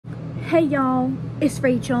Hey y'all, it's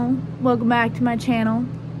Rachel. Welcome back to my channel.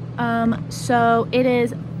 So it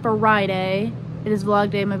is Friday. It is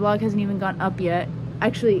vlog day. My vlog hasn't even gone up yet.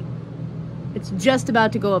 Actually, it's just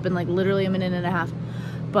about to go up in like literally a minute and a half.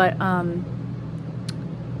 But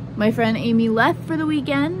my friend Amy left for the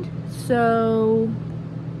weekend, so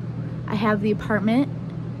I have the apartment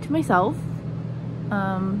to myself.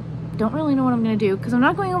 Don't really know what I'm gonna do because I'm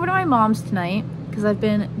not going over to my mom's tonight because I've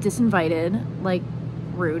been disinvited. Like,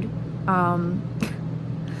 rude. I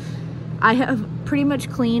have pretty much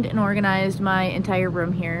cleaned and organized my entire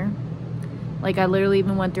room here. Like, I literally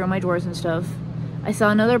even went through my drawers and stuff. I saw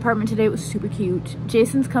another apartment today. It was super cute.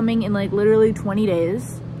 Jason's coming in like literally 20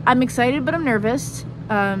 days. I'm excited, but I'm nervous.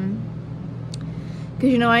 Because,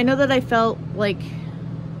 you know, I know that I felt like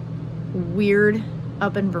weird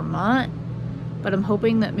up in Vermont, but I'm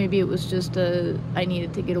hoping that maybe it was just I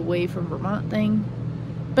needed to get away from Vermont thing.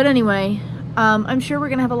 But anyway, I'm sure we're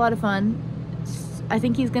gonna have a lot of fun. I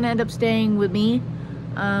think he's gonna end up staying with me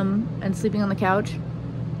and sleeping on the couch,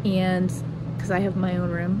 and because I have my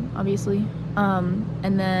own room, obviously,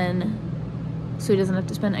 and then so he doesn't have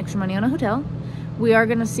to spend extra money on a hotel. We are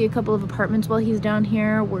gonna see a couple of apartments while he's down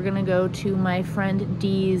here. We're gonna go to my friend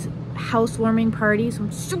Dee's housewarming party, so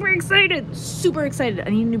I'm super excited, super excited. I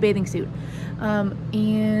need a new bathing suit.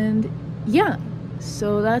 And yeah,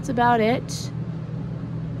 so that's about it.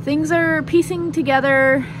 Things are piecing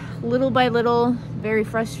together little by little, very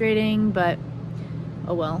frustrating, but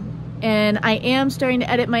oh well. And I am starting to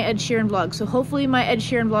edit my Ed Sheeran vlog, so hopefully my Ed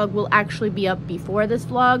Sheeran vlog will actually be up before this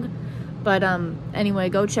vlog. But anyway,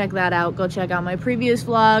 go check that out. Go check out my previous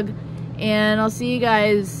vlog, and I'll see you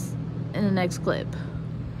guys in the next clip.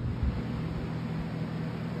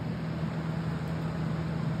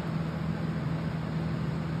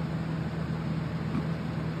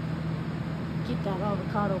 Get that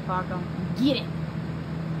avocado, Paco. Get it.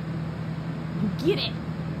 Get it.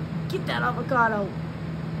 Get that avocado.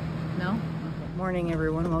 No? Okay. Morning,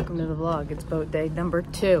 everyone. Welcome to the vlog. It's boat day number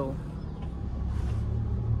 2.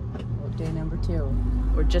 Boat day number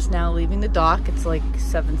 2. We're just now leaving the dock. It's like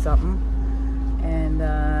 7 something. And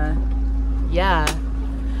yeah,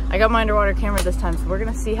 I got my underwater camera this time, so we're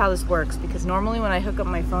gonna see how this works, because normally when I hook up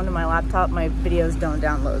my phone to my laptop, my videos don't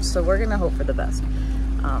download. So we're gonna hope for the best.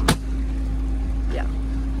 Yeah.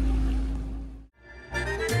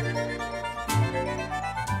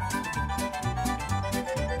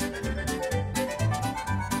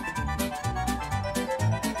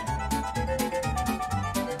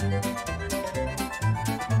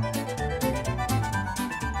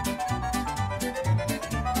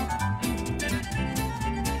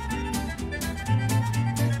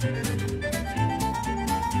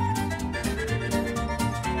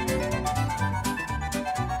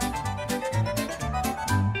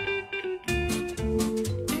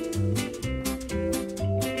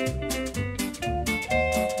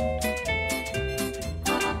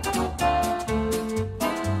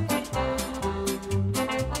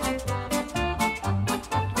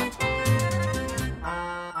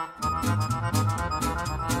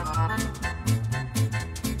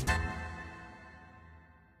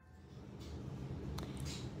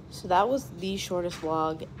 So that was the shortest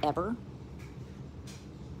vlog ever.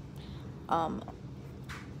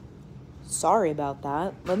 Sorry about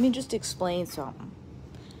that. Let me just explain something.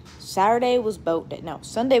 Saturday was boat day. No,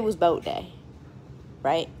 Sunday was boat day,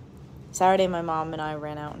 right? Saturday, my mom and I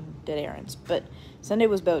ran out and did errands, but Sunday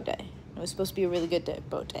was boat day. It was supposed to be a really good day,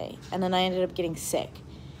 boat day, and then I ended up getting sick,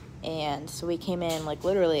 and so we came in like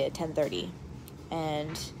literally at 10:30,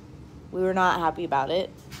 and we were not happy about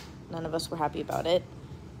it. None of us were happy about it.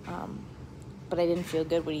 But I didn't feel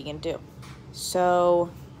good. What are you gonna do? So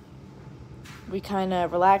we kind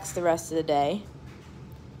of relaxed the rest of the day,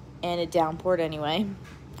 and it downpoured anyway.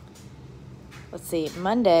 Let's see,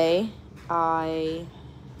 Monday I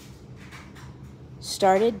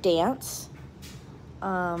started dance,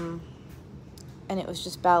 and it was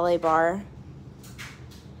just ballet bar.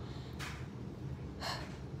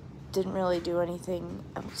 Didn't really do anything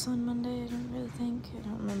else on Monday, I don't really think. I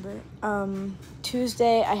don't remember.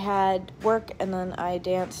 Tuesday I had work, and then I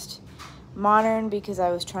danced modern because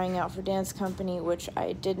I was trying out for dance company, which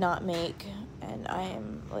I did not make, and I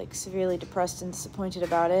am like severely depressed and disappointed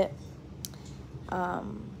about it.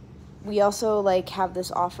 We also like have this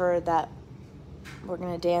offer that we're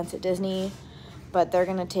gonna dance at Disney, but they're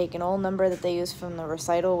gonna take an old number that they used from the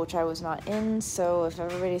recital, which I was not in. So if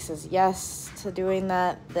everybody says yes to doing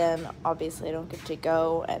that, then obviously I don't get to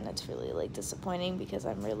go, and it's really like disappointing because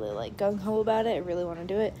I'm really like gung-ho about it. I really want to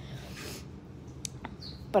do it,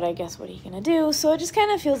 but I guess what are you gonna do? So it just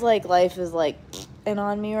kind of feels like life is like in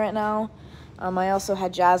on me right now. I also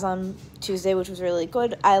had jazz on Tuesday, which was really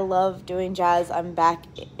good. I love doing jazz. I'm back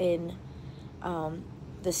in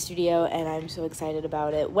the studio, and I'm so excited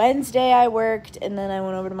about it. Wednesday I worked, and then I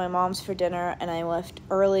went over to my mom's for dinner, and I left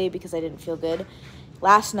early because I didn't feel good.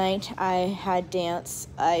 Last night I had dance.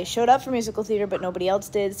 I showed up for musical theater, but nobody else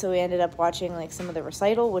did, so we ended up watching like some of the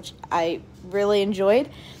recital, which I really enjoyed.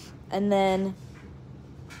 And then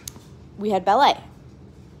we had ballet.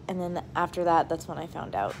 And then after that, that's when I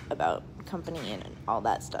found out about company and all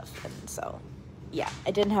that stuff. And so, yeah,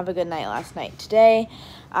 I didn't have a good night last night. Today,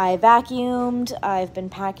 I vacuumed. I've been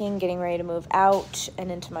packing, getting ready to move out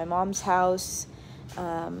and into my mom's house.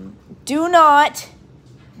 Do not.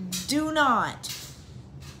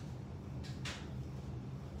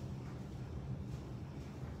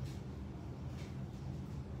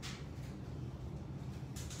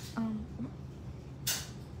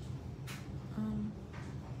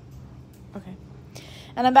 Okay.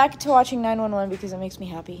 And I'm back to watching 911 because it makes me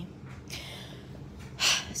happy.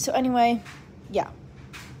 So anyway, yeah.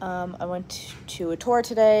 I went to a tour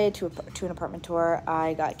today, to an apartment tour.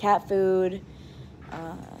 I got cat food.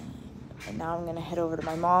 And now I'm going to head over to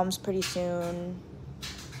my mom's pretty soon.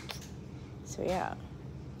 So yeah.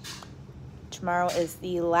 Tomorrow is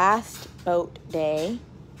the last boat day.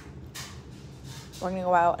 We're going to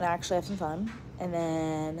go out and actually have some fun. And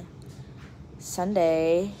then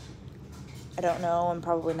Sunday, I don't know, I'm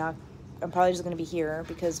probably just going to be here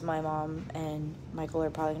because my mom and Michael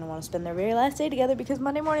are probably going to want to spend their very last day together because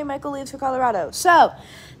Monday morning Michael leaves for Colorado. So,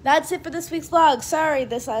 that's it for this week's vlog. Sorry,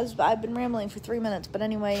 I've been rambling for 3 minutes, but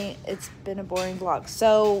anyway, it's been a boring vlog.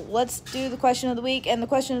 So, let's do the question of the week, and the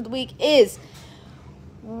question of the week is,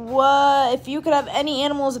 what if you could have any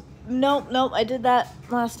animals? Nope, I did that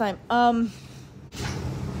last time.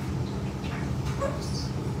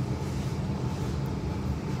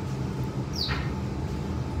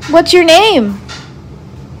 What's your name?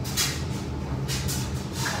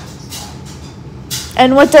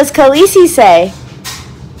 And what does Khaleesi say?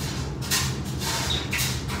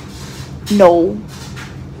 No.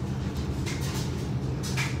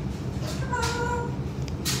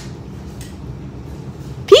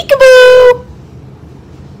 Peekaboo!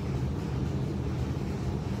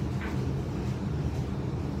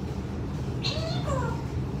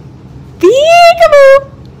 Peekaboo!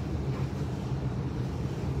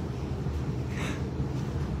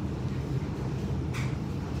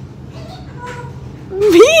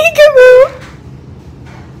 Peekaboo!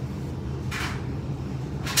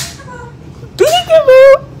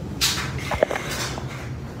 Peekaboo!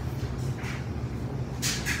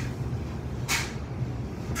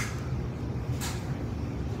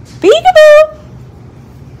 Peekaboo!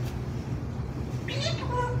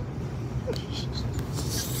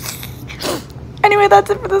 Anyway, that's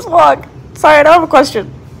it for this vlog. Sorry, I don't have a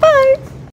question.